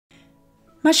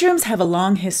Mushrooms have a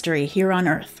long history here on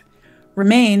Earth.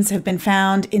 Remains have been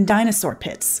found in dinosaur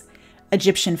pits.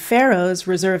 Egyptian pharaohs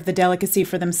reserved the delicacy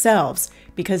for themselves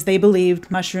because they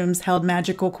believed mushrooms held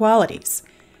magical qualities.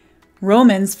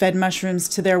 Romans fed mushrooms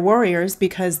to their warriors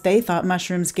because they thought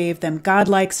mushrooms gave them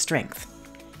godlike strength.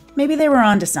 Maybe they were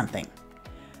onto something.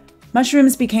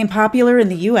 Mushrooms became popular in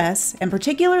the U.S., and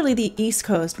particularly the East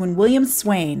Coast, when William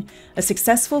Swain, a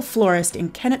successful florist in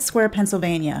Kennett Square,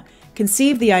 Pennsylvania,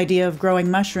 conceived the idea of growing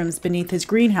mushrooms beneath his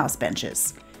greenhouse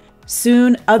benches.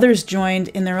 Soon, others joined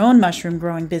in their own mushroom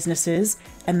growing businesses,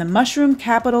 and the mushroom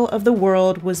capital of the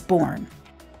world was born.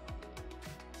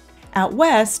 Out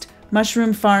west,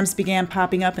 mushroom farms began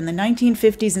popping up in the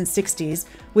 1950s and 60s,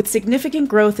 with significant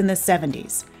growth in the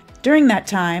 70s. During that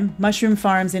time, mushroom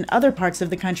farms in other parts of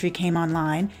the country came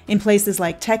online, in places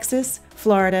like Texas,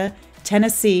 Florida,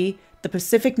 Tennessee, the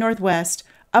Pacific Northwest,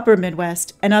 Upper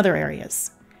Midwest, and other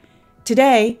areas.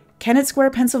 Today, Kennett Square,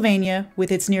 Pennsylvania,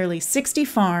 with its nearly 60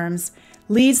 farms,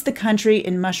 leads the country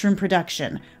in mushroom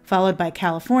production, followed by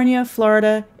California,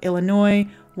 Florida, Illinois,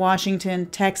 Washington,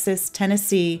 Texas,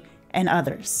 Tennessee, and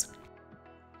others.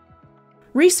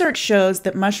 Research shows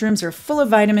that mushrooms are full of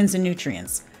vitamins and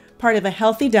nutrients. Part of a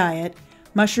healthy diet,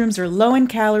 mushrooms are low in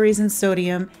calories and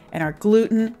sodium and are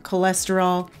gluten,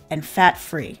 cholesterol, and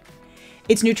fat-free.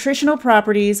 Its nutritional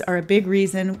properties are a big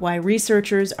reason why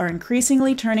researchers are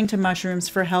increasingly turning to mushrooms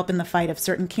for help in the fight of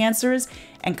certain cancers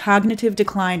and cognitive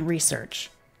decline research.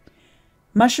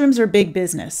 Mushrooms are big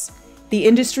business. The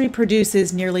industry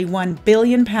produces nearly 1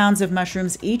 billion pounds of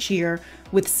mushrooms each year,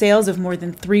 with sales of more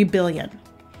than 3 billion.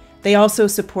 They also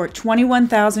support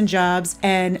 21,000 jobs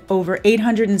and over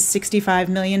 $865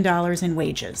 million in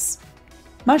wages.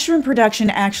 Mushroom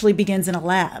production actually begins in a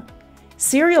lab.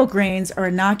 Cereal grains are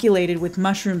inoculated with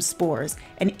mushroom spores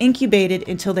and incubated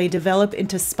until they develop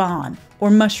into spawn,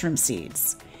 or mushroom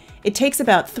seeds. It takes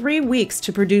about 3 weeks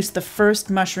to produce the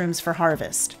first mushrooms for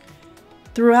harvest.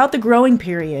 Throughout the growing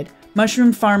period,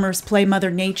 mushroom farmers play Mother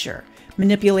Nature,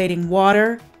 manipulating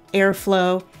water,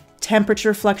 airflow,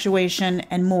 temperature fluctuation,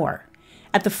 and more.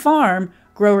 At the farm,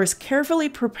 growers carefully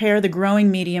prepare the growing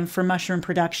medium for mushroom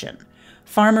production.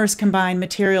 Farmers combine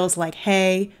materials like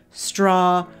hay,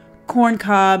 straw, corn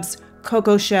cobs,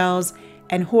 cocoa shells,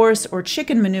 and horse or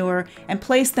chicken manure and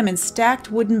place them in stacked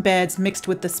wooden beds mixed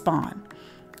with the spawn.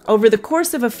 Over the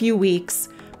course of a few weeks,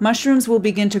 mushrooms will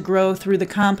begin to grow through the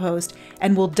compost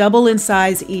and will double in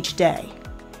size each day.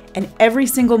 And every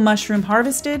single mushroom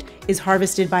harvested is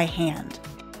harvested by hand.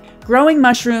 Growing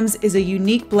mushrooms is a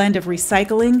unique blend of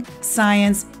recycling,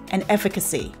 science, and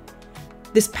efficacy.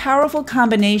 This powerful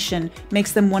combination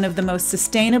makes them one of the most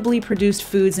sustainably produced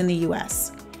foods in the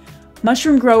U.S.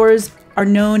 Mushroom growers are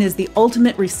known as the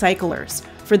ultimate recyclers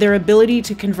for their ability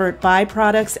to convert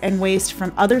byproducts and waste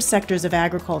from other sectors of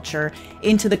agriculture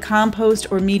into the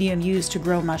compost or medium used to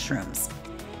grow mushrooms.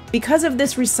 Because of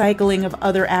this recycling of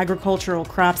other agricultural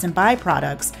crops and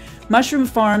byproducts, mushroom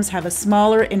farms have a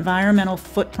smaller environmental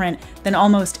footprint than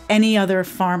almost any other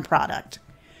farm product.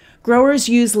 Growers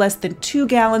use less than 2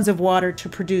 gallons of water to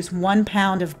produce 1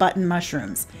 pound of button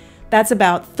mushrooms. That's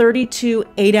about 32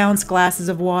 8-ounce glasses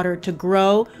of water to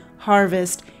grow,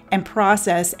 harvest, and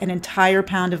process an entire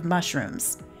pound of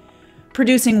mushrooms.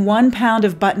 Producing 1 pound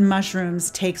of button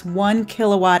mushrooms takes 1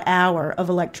 kilowatt hour of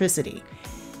electricity.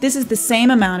 This is the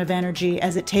same amount of energy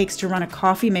as it takes to run a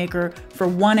coffee maker for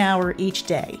 1 hour each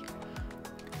day.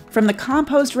 From the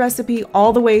compost recipe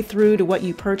all the way through to what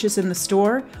you purchase in the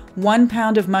store, 1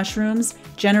 pound of mushrooms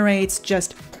generates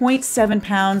just 0.7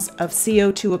 pounds of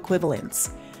CO2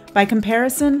 equivalents. By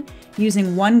comparison,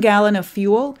 using 1 gallon of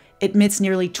fuel emits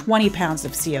nearly 20 pounds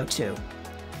of CO2.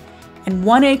 And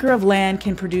 1 acre of land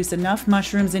can produce enough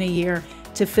mushrooms in a year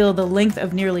to fill the length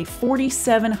of nearly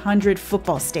 4,700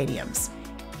 football stadiums.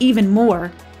 Even more,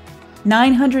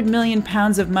 900 million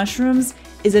pounds of mushrooms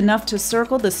is enough to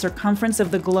circle the circumference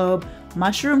of the globe,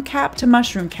 mushroom cap to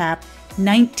mushroom cap,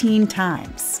 19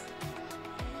 times.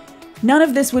 None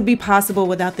of this would be possible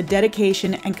without the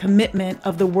dedication and commitment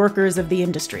of the workers of the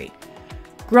industry.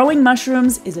 Growing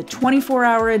mushrooms is a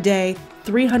 24-hour-a-day,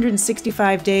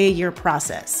 365-day-a-year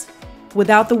process.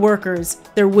 Without the workers,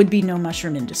 there would be no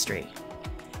mushroom industry.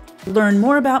 Learn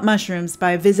more about mushrooms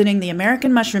by visiting the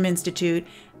American Mushroom Institute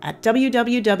at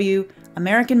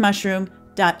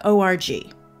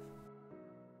www.americanmushroom.org.